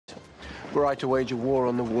Were I to wage a war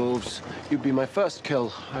on the wolves, you'd be my first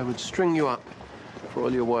kill. I would string you up for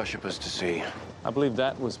all your worshippers to see. I believe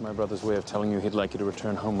that was my brother's way of telling you he'd like you to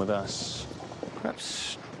return home with us.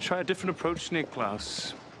 Perhaps try a different approach, Nick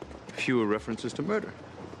Klaus. Fewer references to murder.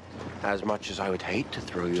 As much as I would hate to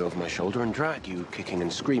throw you over my shoulder and drag you, kicking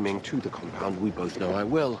and screaming, to the compound, we both know I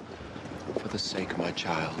will, for the sake of my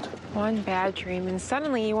child. One bad dream, and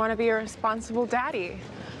suddenly you want to be a responsible daddy.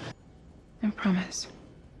 I promise.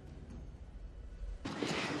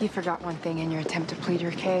 You forgot one thing in your attempt to plead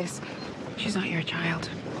your case. She's not your child.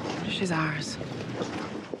 She's ours.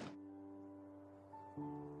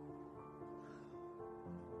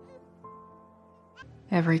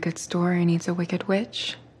 Every good story needs a wicked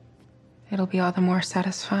witch. It'll be all the more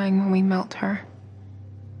satisfying when we melt her.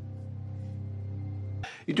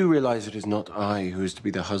 You do realize it is not I who is to be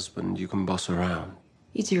the husband you can boss around.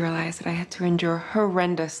 You do realize that I had to endure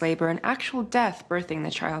horrendous labor and actual death birthing the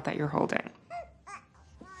child that you're holding.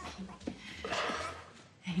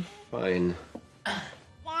 Fine.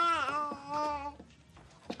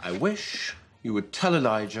 I wish you would tell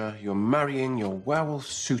Elijah you're marrying your werewolf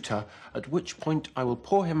suitor, at which point I will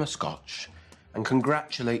pour him a scotch and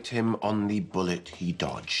congratulate him on the bullet he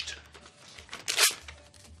dodged.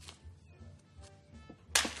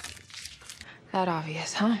 That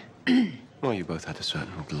obvious, huh? Well, you both had a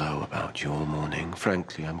certain glow about you all morning.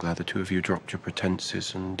 Frankly, I'm glad the two of you dropped your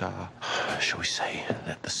pretenses and, shall we say,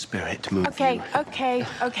 let the spirit move you.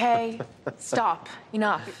 Okay. Stop.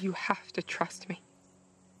 Enough. You have to trust me.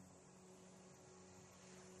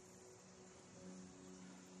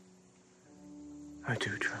 I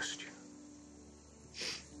do trust you.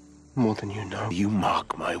 More than you know. You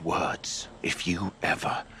mark my words. If you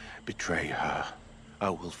ever betray her, I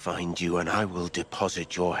will find you and I will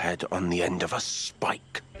deposit your head on the end of a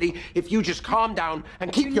spike. If you just calm down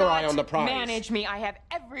and keep your eye on the prize. Manage me. I have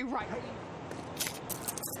every right.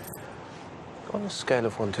 On a scale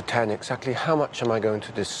of 1 to 10, exactly how much am I going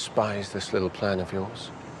to despise this little plan of yours?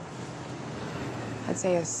 I'd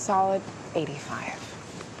say a solid 85.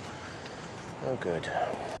 Oh, good.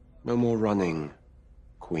 No more running,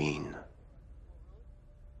 Queen.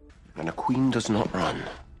 And a queen does not run.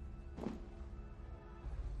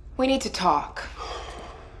 We need to talk.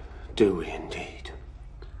 Do we indeed?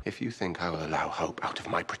 If you think I will allow hope out of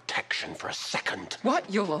my protection for a second... What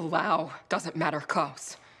you'll allow doesn't matter,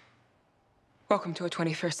 Klaus. Welcome to a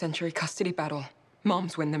 21st century custody battle.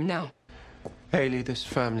 Moms win them now. Hayley, this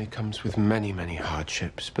family comes with many, many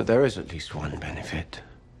hardships, but there is at least one benefit.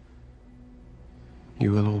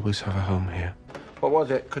 You will always have a home here. What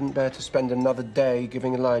was it? Couldn't bear to spend another day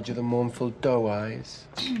giving Elijah the mournful doe eyes.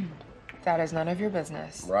 That is none of your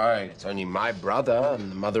business. Right. It's only my brother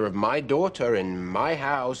and the mother of my daughter in my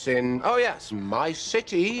house in, oh yes, my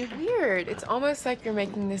city. Weird. It's almost like you're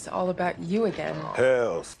making this all about you again.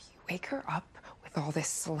 Hells. If you wake her up with all this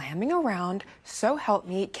slamming around, so help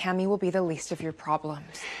me, Cammy will be the least of your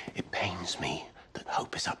problems. It pains me that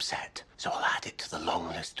Hope is upset, so I'll add it to the long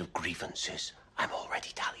list of grievances I'm already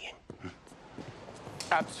tallying.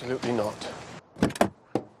 Absolutely not.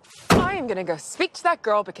 I am gonna go speak to that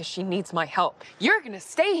girl because she needs my help. You're gonna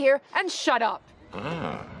stay here and shut up.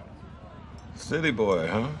 Ah, city boy,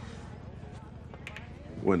 huh?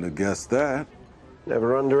 Wouldn't have guessed that.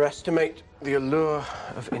 Never underestimate the allure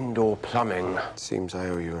of indoor plumbing. It seems I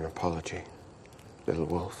owe you an apology, little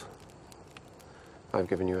wolf. I've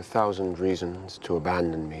given you 1,000 reasons to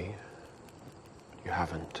abandon me. You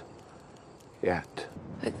haven't. Yet.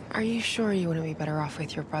 But are you sure you wouldn't be better off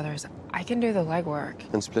with your brothers? I can do the legwork.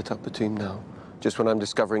 And split up the team now? Just when I'm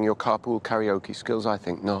discovering your carpool karaoke skills, I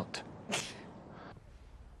think not.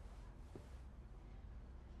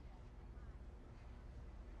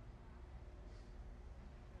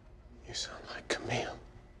 You sound like Camille.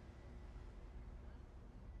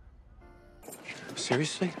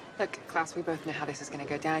 Seriously? Look, Klaus, we both know how this is going to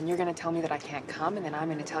go down. You're going to tell me that I can't come, and then I'm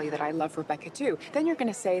going to tell you that I love Rebecca, too. Then you're going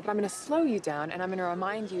to say that I'm going to slow you down, and I'm going to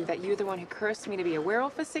remind you that you're the one who cursed me to be a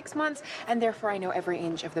werewolf for 6 months, and therefore I know every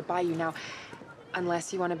inch of the bayou. Now,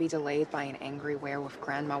 unless you want to be delayed by an angry werewolf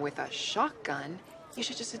grandma with a shotgun, you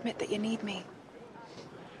should just admit that you need me.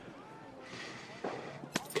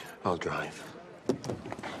 I'll drive.